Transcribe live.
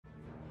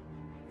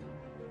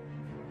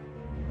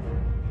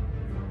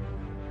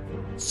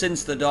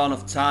Since the dawn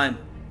of time,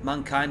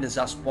 mankind has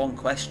asked one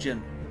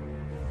question,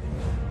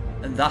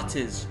 and that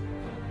is,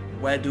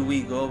 where do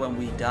we go when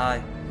we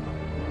die?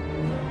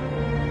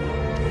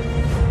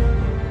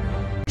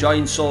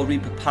 Join Soul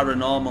Reaper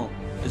Paranormal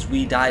as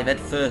we dive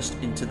headfirst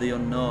into the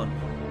unknown.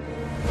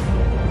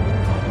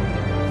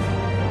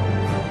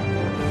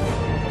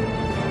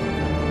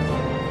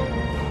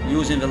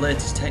 Using the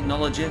latest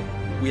technology,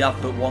 we have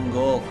but one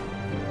goal.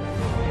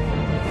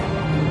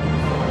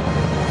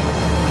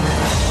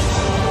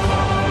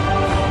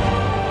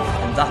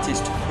 And that is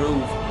to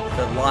prove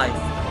that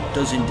life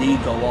does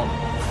indeed go on.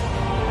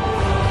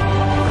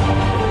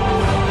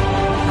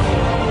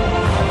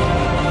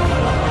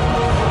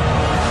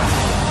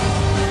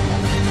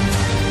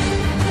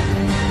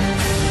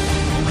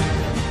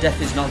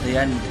 Death is not the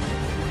end,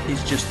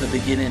 it's just the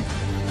beginning.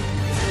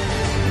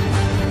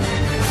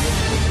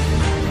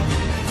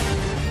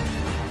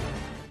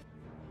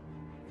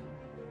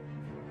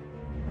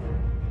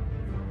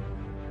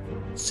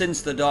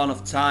 Since the dawn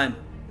of time,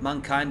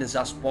 mankind has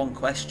asked one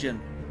question,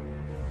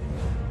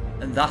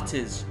 and that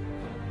is,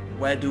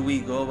 where do we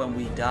go when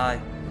we die?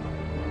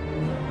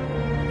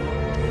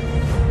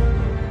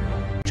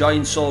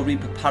 Join Soul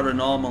Reaper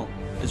Paranormal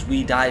as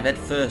we dive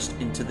headfirst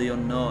into the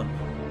unknown.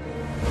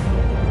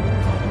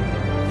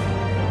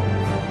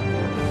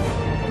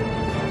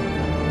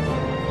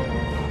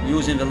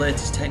 Using the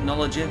latest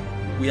technology,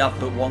 we have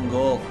but one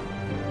goal.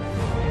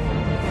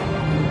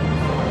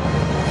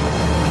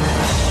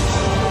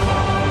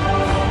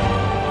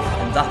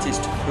 And that is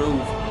to prove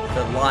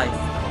that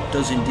life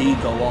does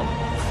indeed go on.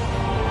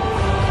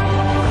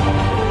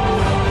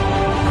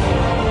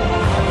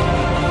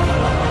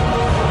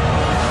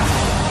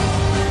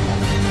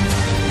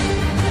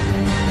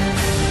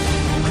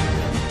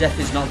 Death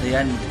is not the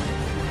end,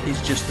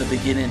 it's just the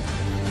beginning.